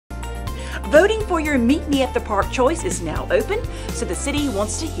Voting for your Meet Me at the Park choice is now open, so the city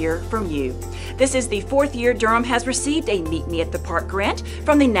wants to hear from you. This is the 4th year Durham has received a Meet Me at the Park grant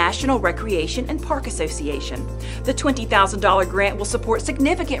from the National Recreation and Park Association. The $20,000 grant will support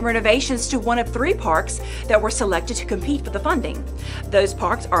significant renovations to one of 3 parks that were selected to compete for the funding. Those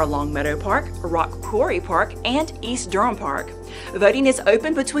parks are Longmeadow Park, Rock Quarry Park, and East Durham Park. Voting is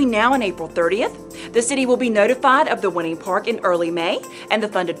open between now and April 30th. The city will be notified of the winning park in early May, and the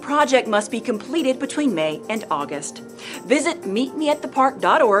funded project must be completed between May and August. Visit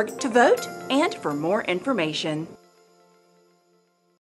meetmeatthepark.org to vote and for more information.